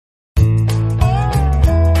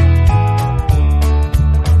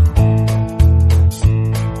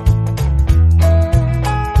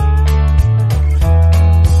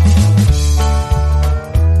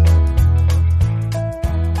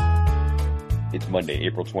It's Monday,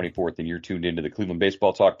 April 24th, and you're tuned into the Cleveland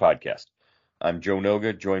Baseball Talk podcast. I'm Joe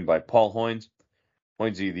Noga, joined by Paul Hoynes.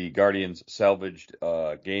 Hoynesy, the Guardians salvaged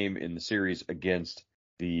a game in the series against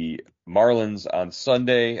the Marlins on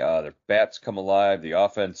Sunday. Their bats come alive. The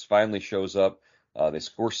offense finally shows up. They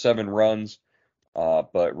score 7 runs.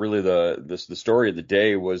 But really the story of the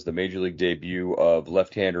day was the Major League debut of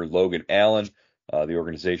left-hander Logan Allen. The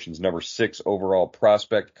organization's number 6 overall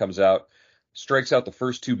prospect comes out, strikes out the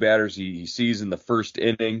first 2 batters he sees in the first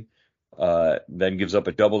inning, then gives up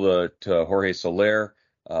a double to Jorge Soler,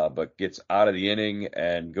 but gets out of the inning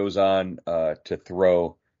and goes on to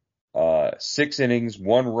throw 6 innings,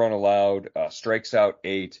 1 run allowed, strikes out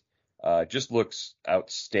 8. Just looks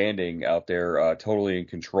outstanding out there, totally in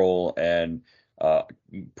control and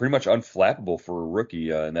pretty much unflappable for a rookie,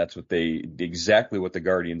 and that's exactly what the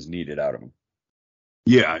Guardians needed out of him.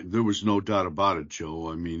 Yeah, there was no doubt about it, Joe.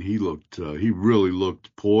 I mean, he really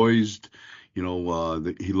looked poised. He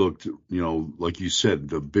looked, like you said,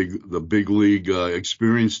 the big league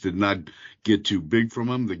experience did not get too big from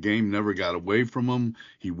him. The game never got away from him.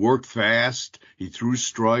 He worked fast. He threw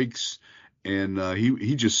strikes, and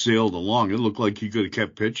he just sailed along. It looked like he could have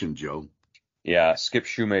kept pitching, Joe. Yeah, Skip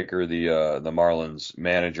Shoemaker, the Marlins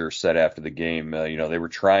manager, said after the game, they were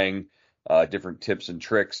trying different tips and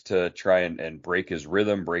tricks to try and break his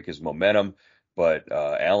rhythm, break his momentum. But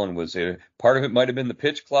Allen was part of it might have been the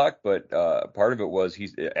pitch clock, but part of it was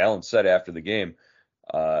Allen said after the game,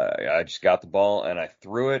 I just got the ball and I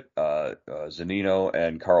threw it. Zunino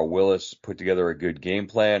and Carl Willis put together a good game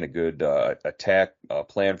plan, a good attack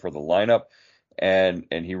plan for the lineup. And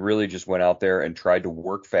he really just went out there and tried to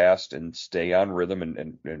work fast and stay on rhythm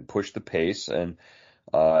and push the pace. And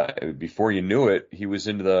before you knew it, he was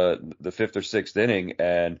into the 5th or 6th inning,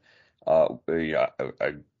 and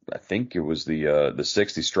I think it was the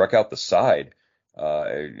 6th. He struck out the side,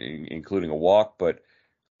 including a walk. But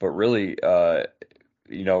really,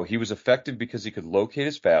 he was effective because he could locate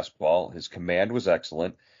his fastball. His command was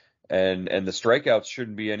excellent. And the strikeouts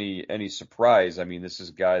shouldn't be any surprise. I mean, this is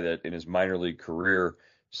a guy that in his minor league career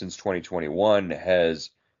since 2021 has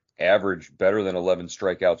averaged better than 11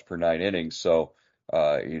 strikeouts per 9 innings. So,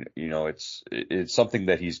 it's something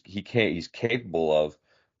that he's capable of.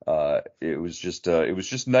 It was just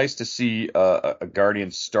nice to see a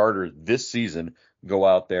Guardian starter this season go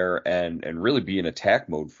out there and really be in attack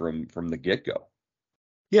mode from the get-go.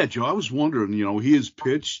 Yeah, Joe, I was wondering, he has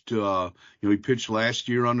pitched, he pitched last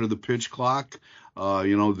year under the pitch clock.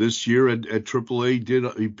 This year at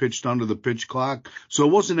AAA he pitched under the pitch clock. So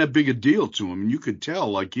it wasn't that big a deal to him. And you could tell,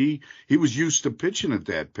 like he was used to pitching at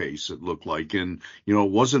that pace, it looked like. And, it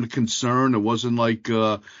wasn't a concern. It wasn't like,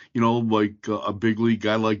 like a big league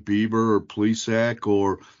guy like Bieber or Plesac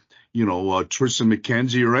or, Tristan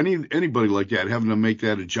McKenzie or anybody like that having to make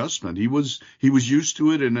that adjustment. He was used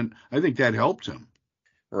to it. And I think that helped him.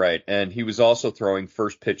 Right, and he was also throwing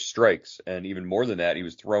first pitch strikes, and even more than that, he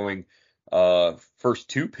was throwing first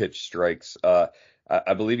 2 pitch strikes.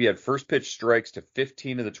 I believe he had first pitch strikes to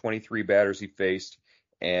 15 of the 23 batters he faced,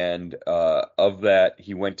 and of that,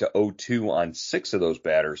 he went to 0-2 on 6 of those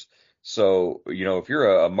batters. So, if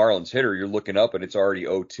you're a Marlins hitter, you're looking up and it's already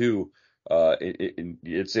 0-2.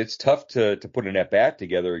 It's tough to put an at bat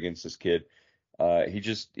together against this kid.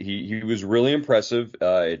 He was really impressive.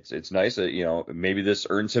 It's nice that, maybe this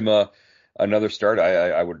earns him another start.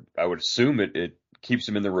 I would assume it keeps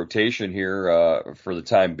him in the rotation here for the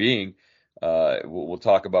time being. We'll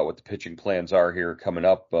talk about what the pitching plans are here coming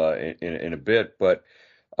up in a bit. But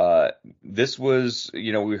this was,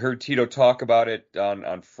 we heard Tito talk about it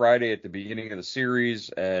on Friday at the beginning of the series,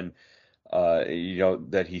 and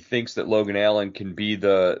that he thinks that Logan Allen can be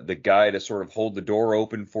the guy to sort of hold the door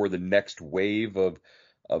open for the next wave of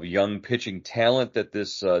young pitching talent that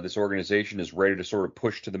this organization is ready to sort of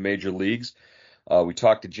push to the major leagues. We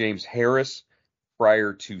talked to James Harris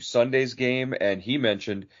prior to Sunday's game, and he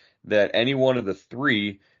mentioned that any one of the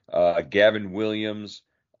 3, Gavin Williams,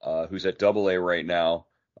 who's at Double-A right now,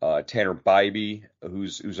 Tanner Bybee,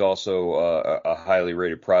 who's also a highly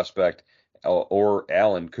rated prospect, or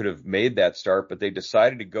Allen could have made that start, but they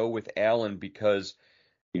decided to go with Allen because,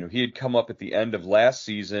 he had come up at the end of last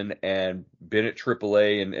season and been at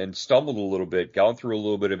AAA and stumbled a little bit, gone through a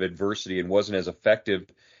little bit of adversity and wasn't as effective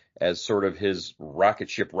as sort of his rocket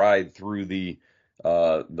ship ride through the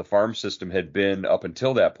farm system had been up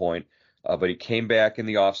until that point. But he came back in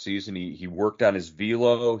the offseason. He worked on his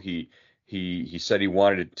velo. He said he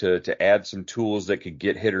wanted to add some tools that could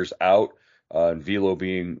get hitters out. And velo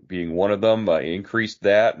being one of them, increased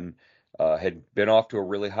that and had been off to a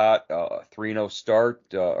really hot 3-0 start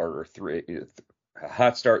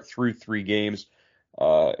hot start through 3 games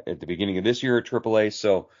at the beginning of this year at AAA.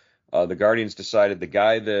 So the Guardians decided the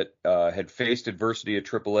guy that had faced adversity at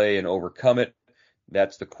AAA and overcome it,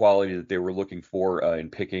 that's the quality that they were looking for in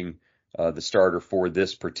picking the starter for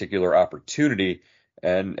this particular opportunity.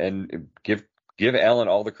 And give Allen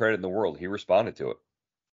all the credit in the world. He responded to it.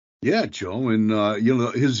 Yeah, Joe, and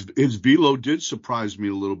his velo did surprise me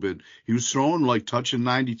a little bit. He was throwing like touching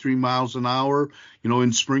 93 miles an hour.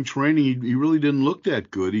 In spring training, he really didn't look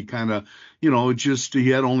that good. He kind of,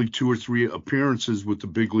 he had only 2 or 3 appearances with the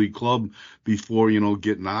big league club before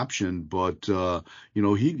getting optioned. But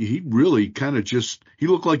he really kind of he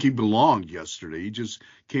looked like he belonged yesterday. He just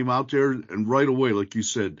came out there and right away, like you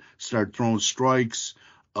said, started throwing strikes.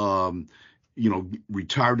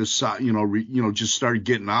 Retired aside, just started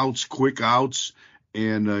getting outs, quick outs.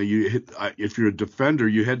 And if you're a defender,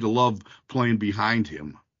 you had to love playing behind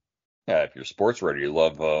him. Yeah, if you're a sports writer, you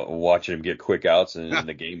love watching him get quick outs and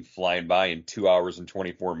the game flying by in 2 hours and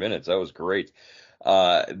 24 minutes. That was great.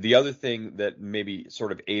 The other thing that maybe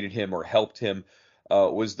sort of aided him or helped him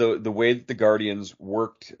was the way that the Guardians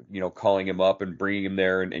worked, calling him up and bringing him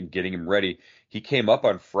there and getting him ready. He came up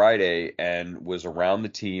on Friday and was around the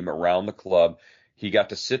team, around the club. He got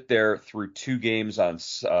to sit there through 2 games on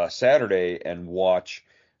Saturday and watch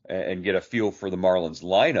and get a feel for the Marlins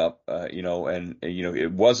lineup,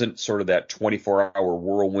 it wasn't sort of that 24-hour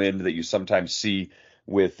whirlwind that you sometimes see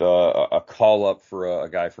with a call up for a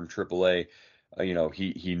guy from AAA.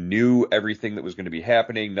 He knew everything that was going to be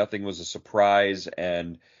happening. Nothing was a surprise.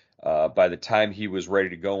 And by the time he was ready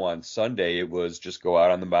to go on Sunday, it was just go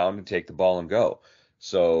out on the mound and take the ball and go.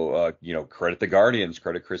 So, credit the Guardians,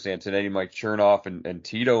 credit Chris Antonetti, Mike Chernoff, and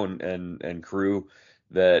Tito and crew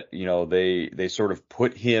that, they sort of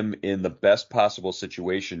put him in the best possible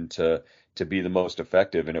situation to be the most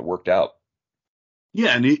effective, and it worked out.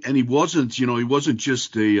 Yeah, and he wasn't, he wasn't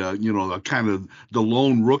just a kind of the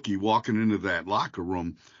lone rookie walking into that locker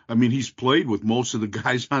room. I mean, he's played with most of the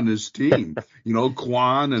guys on his team,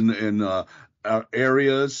 Quan and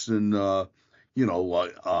Arias and so and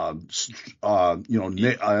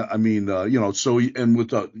with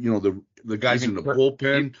the guys Even in the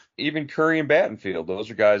bullpen. even Curry and Battenfield,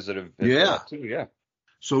 those are guys that have done Yeah. it too. Yeah.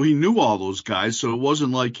 So he knew all those guys. So it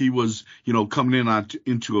wasn't like he was, coming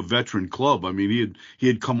into a veteran club. I mean, he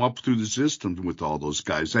had come up through the system with all those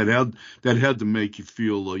guys. That had to make you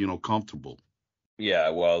feel, comfortable. Yeah,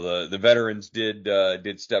 well, the veterans did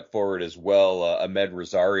step forward as well. Ahmed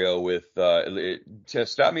Rosario with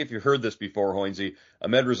stop me if you've heard this before, Hoinsey.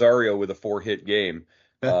 Ahmed Rosario with a 4-hit game.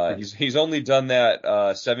 He's only done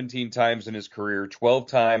that 17 times in his career, 12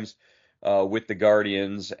 times with the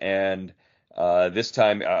Guardians, and this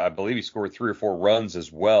time I believe he scored 3 or 4 runs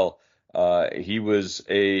as well. He was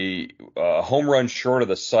a home run short of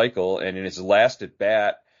the cycle, and in his last at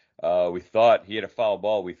bat, we thought he had a foul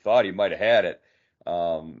ball. We thought he might have had it.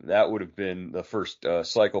 That would have been the first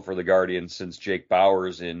cycle for the Guardians since Jake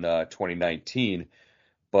Bauers in 2019.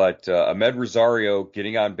 But Ahmed Rosario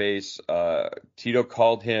getting on base, Tito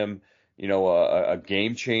called him, a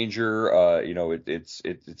game changer.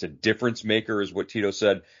 It's a difference maker, is what Tito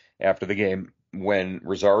said after the game. When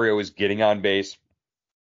Rosario is getting on base,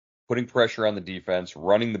 putting pressure on the defense,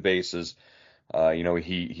 running the bases,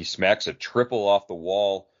 he smacks a triple off the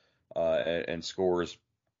wall and scores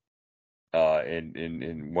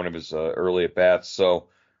in one of his early at bats. So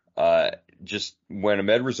just when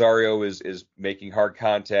Ahmed Rosario is making hard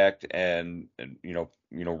contact and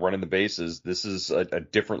running the bases, this is a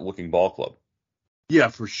different looking ball club. Yeah,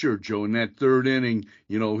 for sure, Joe. In that third inning,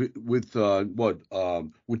 with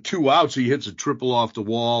 2 outs, he hits a triple off the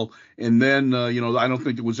wall, and then I don't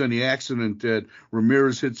think there was any accident that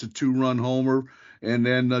Ramirez hits a 2-run homer, and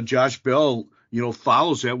then Josh Bell,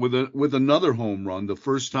 follows that with another home run. The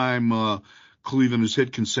first time Cleveland has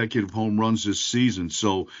hit consecutive home runs this season.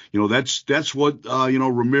 So that's what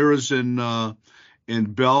Ramirez and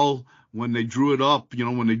Bell, when they drew it up,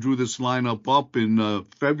 when they drew this lineup up in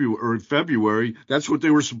February, that's what they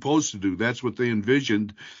were supposed to do. That's what they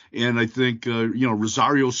envisioned. And I think,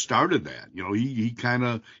 Rosario started that. He kind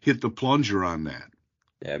of hit the plunger on that.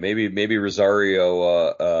 Yeah, maybe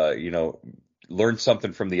Rosario, learned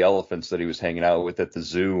something from the elephants that he was hanging out with at the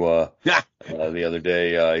zoo Yeah. the other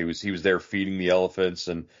day. He was there feeding the elephants,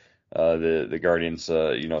 and the Guardians,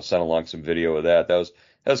 sent along some video of that. That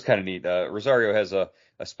was kind of neat. Rosario has a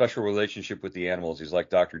special relationship with the animals. He's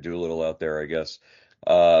like Dr. Doolittle out there, I guess.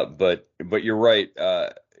 But you're right.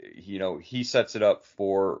 He sets it up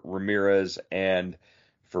for Ramirez and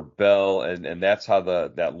for Bell, and that's how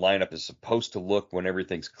that lineup is supposed to look when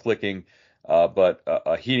everything's clicking. But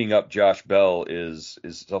heating up Josh Bell is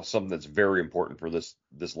something that's very important for this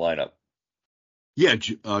lineup. Yeah,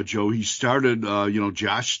 Joe, he started,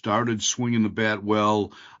 Josh started swinging the bat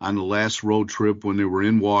well on the last road trip when they were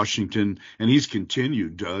in Washington, and he's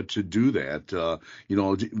continued to do that.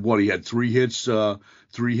 He had three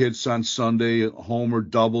hits on Sunday, homer,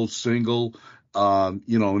 double, single. And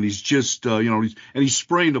he's just, he's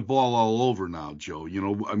spraying the ball all over now, Joe.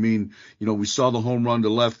 We saw the home run to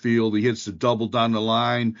left field. He hits the double down the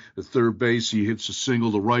line, the third base. He hits a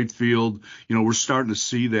single to right field. We're starting to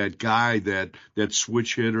see that guy, that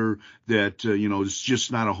switch hitter that, is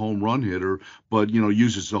just not a home run hitter, but,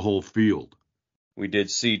 uses the whole field. We did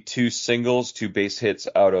see two singles, two base hits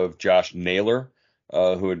out of Josh Naylor,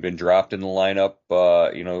 who had been dropped in the lineup,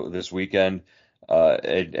 this weekend.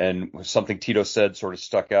 And something Tito said sort of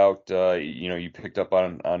stuck out. You picked up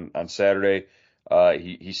on Saturday.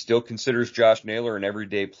 He still considers Josh Naylor an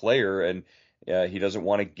everyday player, and he doesn't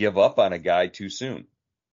want to give up on a guy too soon.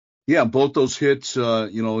 Yeah, both those hits, in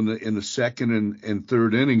the second and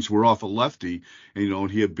third innings were off a lefty.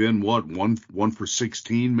 And he had been one for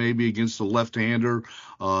 16 maybe against a left-hander,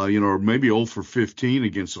 or maybe 0 for 15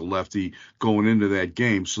 against a lefty going into that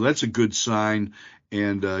game. So that's a good sign.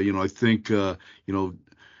 And I think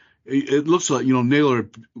it looks like, Naylor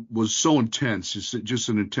was so intense. He's just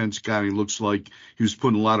an intense guy. He looks like he was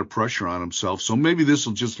putting a lot of pressure on himself. So maybe this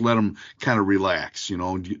will just let him kind of relax,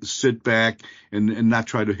 and sit back and not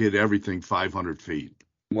try to hit everything 500 feet.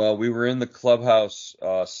 Well, we were in the clubhouse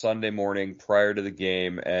Sunday morning prior to the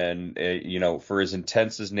game, and for as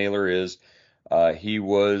intense as Naylor is,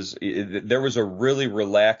 there was a really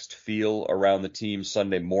relaxed feel around the team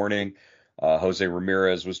Sunday morning. Jose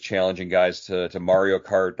Ramirez was challenging guys to Mario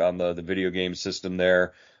Kart on the video game system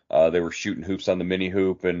there. They were shooting hoops on the mini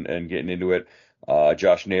hoop and getting into it.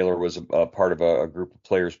 Josh Naylor was a part of a group of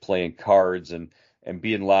players playing cards and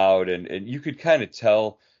being loud, and you could kind of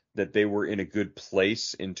tell that they were in a good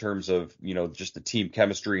place in terms of, just the team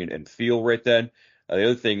chemistry and feel right then. The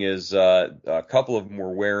other thing is a couple of them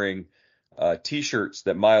were wearing T-shirts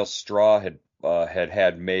that Miles Straw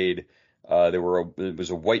had made. It was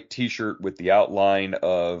a white T-shirt with the outline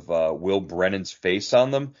of Will Brennan's face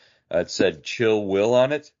on them. It said "Chill Will"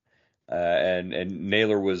 on it, and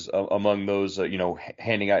Naylor was among those.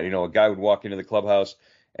 Handing out. A guy would walk into the clubhouse,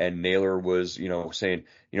 and Naylor was, saying,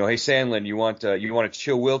 "Hey Sandlin, you want a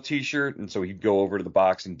Chill Will T-shirt?" And so he'd go over to the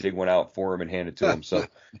box and dig one out for him and hand it to him. So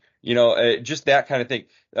just that kind of thing.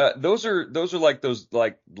 Those are like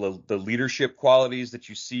the leadership qualities that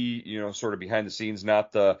you see, sort of behind the scenes,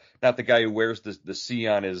 not the guy who wears the C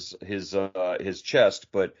on his chest,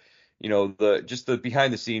 but the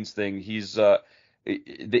behind the scenes thing. He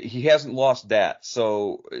hasn't lost that.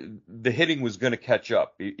 So the hitting was going to catch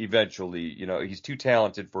up eventually. He's too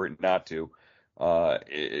talented for it not to.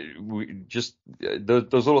 Those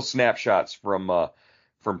little snapshots from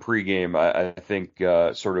pregame, I think,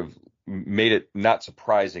 sort of made it not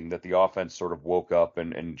surprising that the offense sort of woke up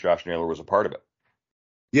and Josh Naylor was a part of it.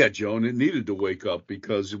 Yeah, Joe, and it needed to wake up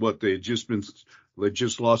because they just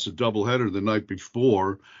lost a doubleheader the night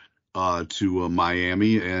before to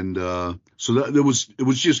Miami, and so it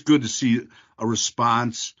was just good to see a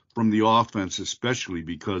response from the offense, especially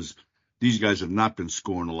because these guys have not been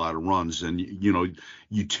scoring a lot of runs, and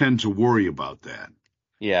you tend to worry about that.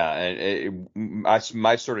 Yeah, and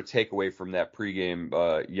my sort of takeaway from that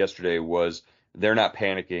pregame yesterday was they're not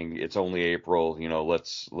panicking. It's only April.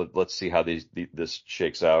 Let's see how this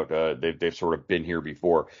shakes out. They've sort of been here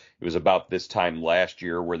before. It was about this time last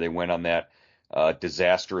year where they went on that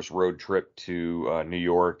disastrous road trip to New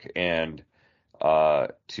York and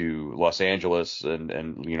to Los Angeles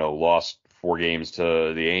and lost 4 games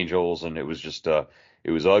to the Angels, and it was just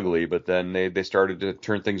it was ugly. But then they started to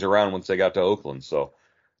turn things around once they got to Oakland. So.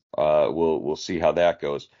 We'll see how that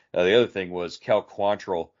goes. The other thing was Cal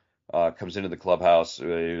Quantrill comes into the clubhouse.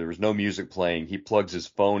 There was no music playing. He plugs his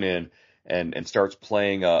phone in and starts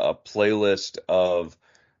playing a playlist of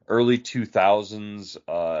early 2000s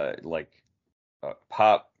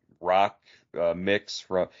pop rock mix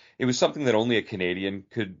from. It was something that only a Canadian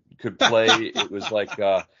could play. It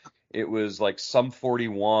was like Sum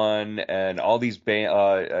 41 and all these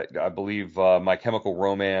I believe My Chemical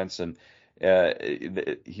Romance, and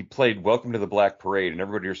he played Welcome to the Black Parade, and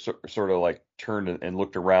everybody sort of like turned and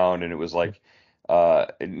looked around, and it was like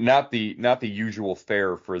not the usual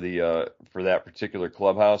fare for that particular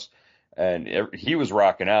clubhouse. And he was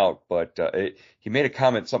rocking out, but he made a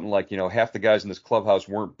comment something like, half the guys in this clubhouse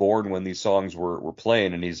weren't born when these songs were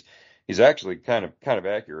playing, and he's actually kind of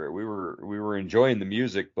accurate. We were enjoying the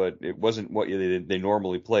music, but it wasn't what they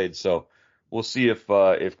normally played. So we'll see if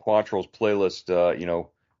Quantrill's playlist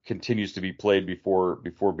continues to be played before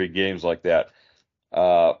big games like that.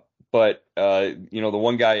 But the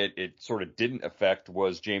one guy it sort of didn't affect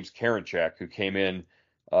was James Karinchak, who came in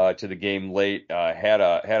to the game late, had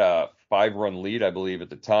a 5-run lead, I believe, at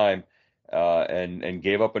the time, and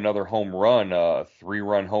gave up another home run, a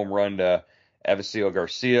 3-run home run to Avisail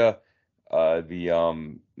Garcia.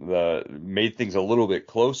 The made things a little bit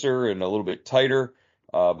closer and a little bit tighter.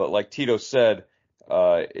 But like Tito said,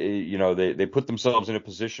 they put themselves in a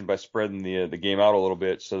position by spreading the game out a little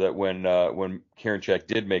bit so that when Karinchak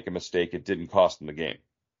did make a mistake, it didn't cost them the game.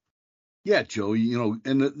 Yeah, Joe,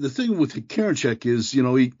 and the thing with Karinchak is,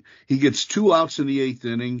 he gets 2 outs in the eighth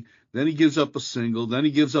inning, then he gives up a single, then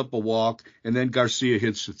he gives up a walk, and then Garcia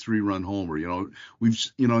hits a 3-run homer. And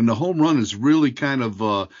the home run has really kind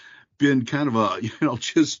of been kind of a,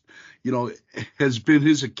 just, has been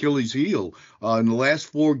his Achilles heel. In the last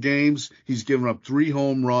 4 games, he's given up 3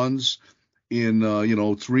 home runs in,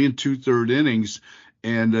 3 2/3 innings.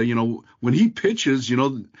 And, when he pitches,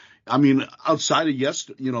 I mean, outside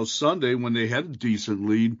of Sunday when they had a decent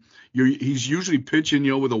lead, he's usually pitching,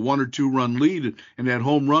 with a 1 or 2 run lead, and that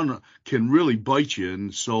home run can really bite you.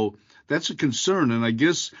 And so that's a concern. And I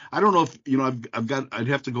guess I don't know if I'd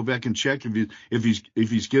have to go back and check if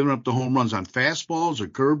he's giving up the home runs on fastballs or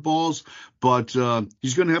curveballs, but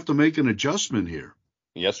he's going to have to make an adjustment here.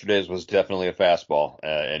 Yesterday's was definitely a fastball,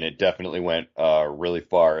 and it definitely went really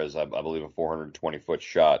far, as I believe a 420-foot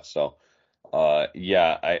shot. So.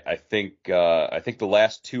 Yeah, I think the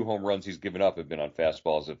last 2 home runs he's given up have been on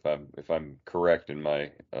fastballs, if I'm correct in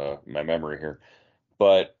my memory here.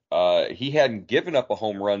 But he hadn't given up a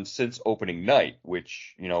home run since opening night,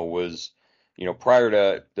 which was prior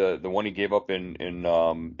to the one he gave up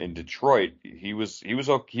in Detroit. He was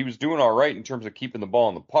doing all right in terms of keeping the ball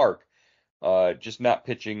in the park, just not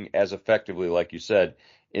pitching as effectively, like you said,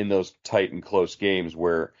 in those tight and close games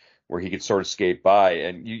where he could sort of skate by.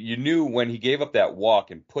 And you knew when he gave up that walk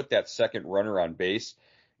and put that second runner on base,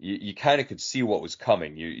 you kind of could see what was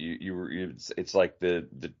coming. It's like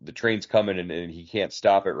the train's coming and he can't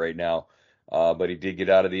stop it right now. But he did get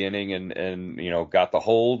out of the inning and got the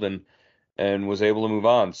hold and was able to move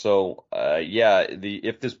on. So yeah,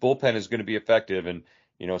 if this bullpen is going to be effective, and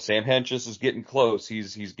Sam Hentges is getting close,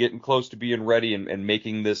 he's getting close to being ready and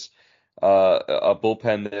making this a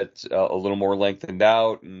bullpen that's a little more lengthened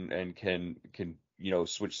out and can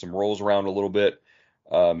switch some roles around a little bit.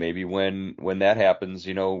 Maybe when that happens,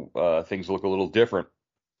 things look a little different.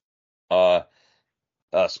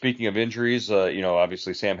 Speaking of injuries,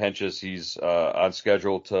 obviously Sam Hentges, he's on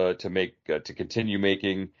schedule to continue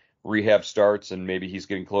making rehab starts, and maybe he's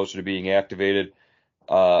getting closer to being activated.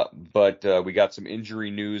 But we got some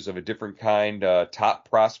injury news of a different kind. Top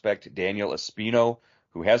prospect Daniel Espino,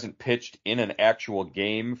 who hasn't pitched in an actual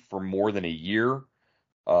game for more than a year,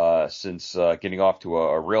 since getting off to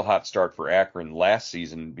a real hot start for Akron last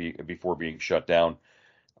season before being shut down.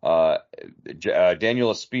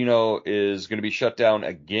 Daniel Espino is going to be shut down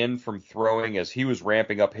again from throwing as he was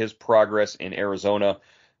ramping up his progress in Arizona.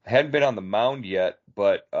 Hadn't been on the mound yet,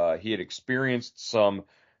 but he had experienced some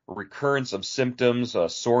recurrence of symptoms,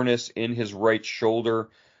 soreness in his right shoulder,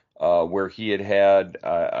 where he had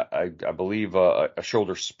I believe a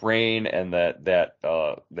shoulder sprain and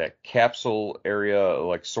that capsule area,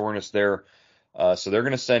 like soreness there. So they're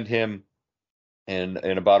going to send him in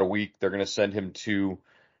about a week. They're going to send him to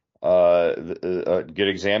get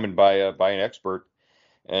examined by an expert,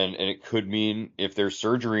 and it could mean, if there's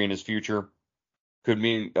surgery in his future, could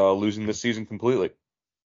mean losing the season completely.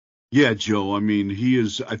 Yeah, Joe. I mean,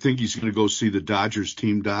 I think he's going to go see the Dodgers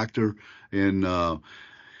team doctor, and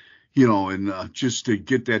just to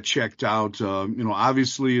get that checked out.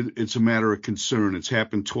 Obviously it's a matter of concern. It's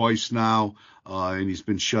happened twice now, and he's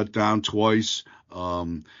been shut down twice.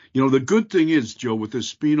 The good thing is, Joe, with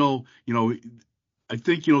Espino, I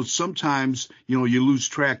think, sometimes, you lose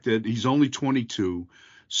track that he's only 22.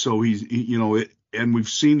 So and we've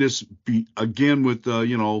seen this be again with,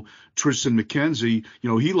 Tristan McKenzie.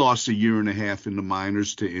 He lost a year and a half in the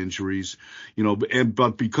minors to injuries,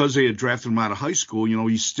 but because they had drafted him out of high school,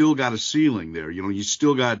 he's still got a ceiling there. He's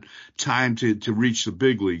still got time to reach the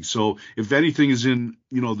big league. So if anything is in,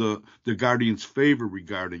 the Guardians' favor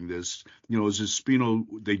regarding this, is Espino,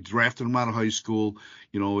 they drafted him out of high school,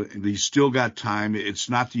 and he's still got time. It's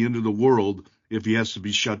not the end of the world if he has to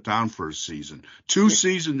be shut down for a season. 2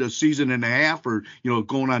 seasons, a season and a half, or,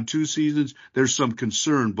 going on 2 seasons, there's some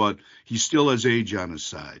concern, but he still has age on his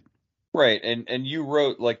side. Right. And you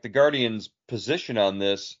wrote, like, the Guardians' position on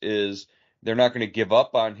this is they're not going to give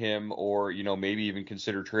up on him, or, maybe even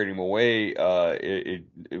consider trading him away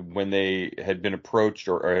when they had been approached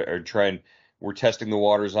or were testing the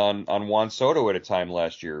waters on Juan Soto at a time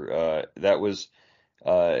last year. That was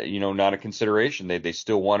not a consideration. They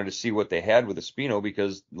still wanted to see what they had with Espino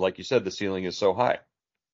because, like you said, the ceiling is so high.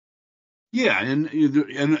 Yeah, and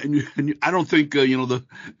I don't think the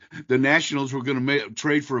Nationals were going to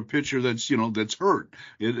trade for a pitcher that's hurt,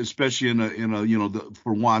 especially in a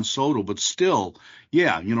for Juan Soto. But still,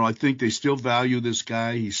 yeah, I think they still value this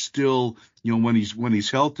guy. He's still when he's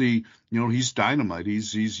healthy, he's dynamite.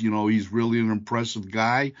 He's really an impressive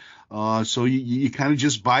guy. So you kind of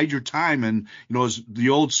just bide your time, and as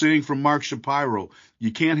the old saying from Mark Shapiro,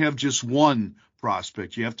 you can't have just one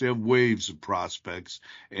prospect. You have to have waves of prospects,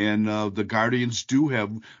 and the Guardians do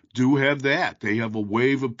have that. They have a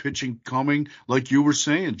wave of pitching coming, like you were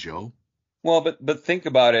saying, Joe. Well, but think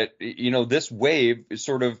about it. This wave is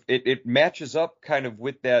sort of it matches up kind of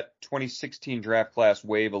with that 2016 draft class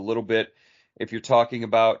wave a little bit. If you're talking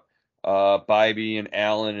about Bybee and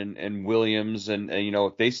Allen and Williams, and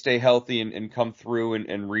if they stay healthy and come through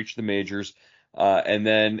and reach the majors, and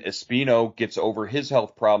then Espino gets over his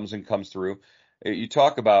health problems and comes through. You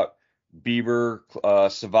talk about Bieber,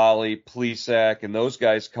 Savali, Plesac, and those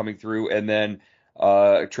guys coming through, and then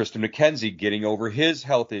Tristan McKenzie getting over his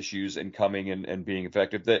health issues and coming and being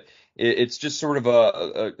effective. That it's just sort of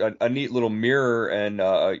a neat little mirror, and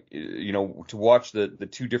to watch the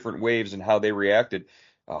two different waves and how they reacted.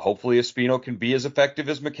 Hopefully, Espino can be as effective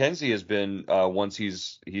as McKenzie has been once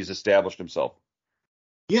he's established himself.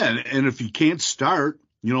 Yeah, and if he can't start,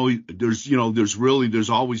 there's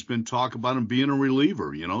always been talk about him being a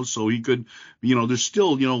reliever, so he could, there's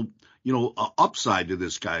still, a upside to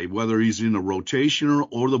this guy, whether he's in the rotation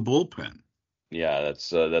or the bullpen. Yeah,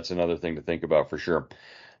 that's another thing to think about for sure.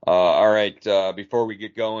 All right, before we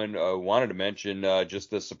get going, wanted to mention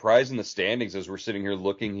just the surprise in the standings as we're sitting here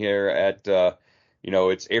looking here at,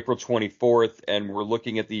 it's April 24th, and we're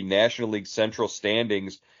looking at the National League Central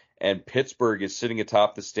standings, and Pittsburgh is sitting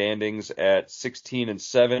atop the standings at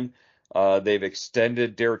 16-7. They've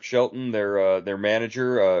extended Derek Shelton, their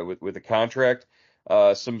manager, with a contract.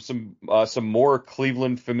 Some more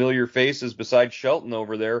Cleveland familiar faces besides Shelton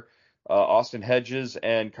over there. Austin Hedges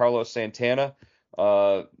and Carlos Santana.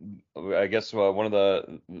 I guess one of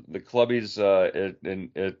the clubbies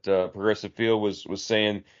at Progressive Field was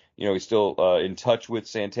saying, he's still in touch with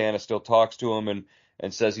Santana, still talks to him,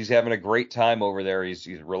 and says he's having a great time over there. He's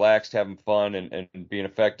relaxed, having fun, and being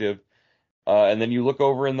effective. And then you look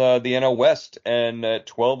over in the NL West, and at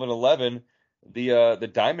 12-11,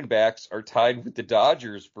 the Diamondbacks are tied with the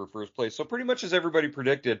Dodgers for first place. So pretty much as everybody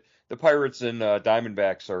predicted, the Pirates and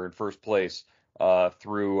Diamondbacks are in first place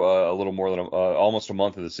through a little more than almost a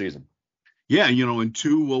month of the season. Yeah, and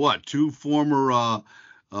two former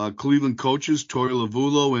Cleveland coaches, Torey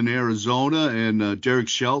Lovullo in Arizona and Derek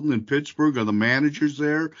Shelton in Pittsburgh, are the managers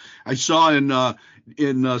there. I saw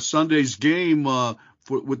in Sunday's game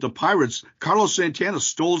with the Pirates, Carlos Santana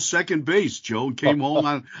stole second base, Joe, and came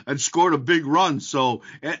home and scored a big run. So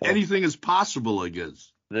anything is possible, I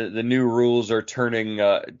guess. The new rules are turning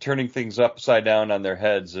things upside down on their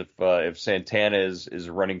heads if Santana is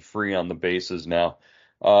running free on the bases now.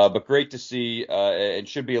 But great to see. It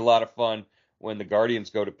should be a lot of fun when the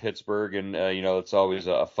Guardians go to Pittsburgh, and it's always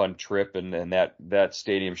a fun trip, and that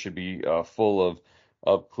stadium should be full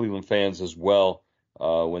of Cleveland fans as well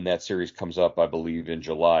when that series comes up, I believe, in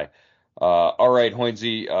July. All right,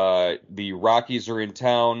 Hoinsey, the Rockies are in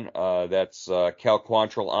town. That's Cal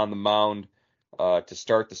Quantrill on the mound to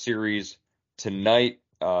start the series tonight.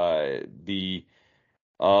 The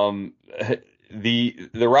um, the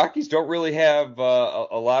Rockies don't really have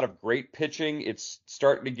a lot of great pitching. It's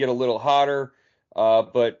starting to get a little hotter,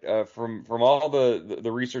 but from all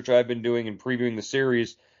the research I've been doing and previewing the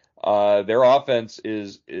series, their offense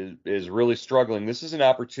is really struggling. This is an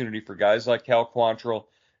opportunity for guys like Cal Quantrill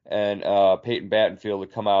and Peyton Battenfield to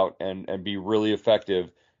come out and be really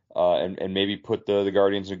effective and maybe put the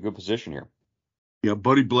Guardians in a good position here. Yeah,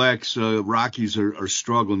 Buddy Black's Rockies are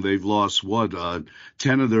struggling. They've lost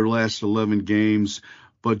 10 of their last 11 games.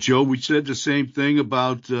 But Joe, we said the same thing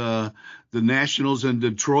about the Nationals in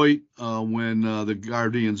Detroit when the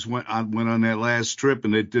Guardians went on that last trip,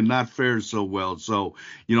 and it did not fare so well. So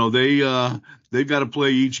they've got to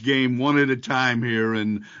play each game one at a time here,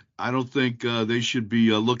 and I don't think they should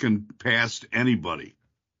be looking past anybody.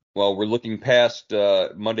 Well, we're looking past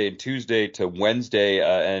Monday and Tuesday to Wednesday,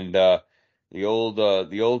 and the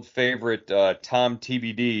old favorite Tom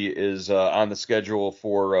TBD is on the schedule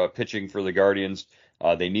for pitching for the Guardians.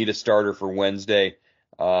 They need a starter for Wednesday.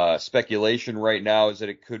 Speculation right now is that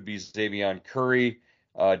it could be Xavier Curry,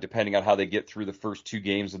 depending on how they get through the first two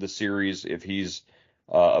games of the series, if he's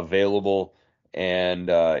available. And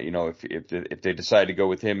if they decide to go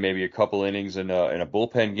with him, maybe a couple innings in a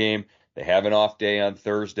bullpen game. They have an off day on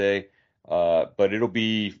Thursday, but it'll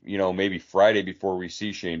be, maybe Friday before we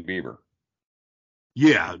see Shane Bieber.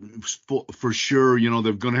 Yeah, for sure.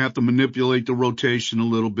 They're going to have to manipulate the rotation a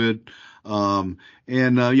little bit. Curry,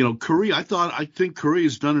 I think Curry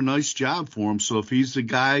has done a nice job for him. So if he's the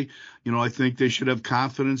guy, I think they should have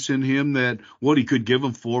confidence in him that he could give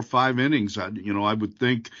him 4 or 5 innings. I would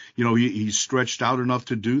think, he's stretched out enough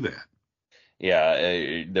to do that.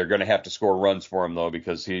 Yeah, they're going to have to score runs for him though,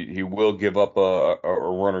 because he will give up a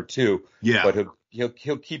run or two, Yeah. but he'll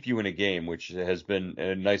keep you in a game, which has been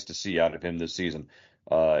nice to see out of him this season.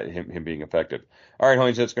 Him being effective. All right,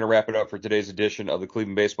 Hoynes, that's going to wrap it up for today's edition of the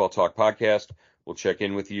Cleveland Baseball Talk podcast. We'll check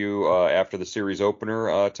in with you after the series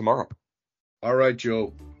opener tomorrow. All right,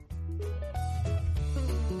 Joe.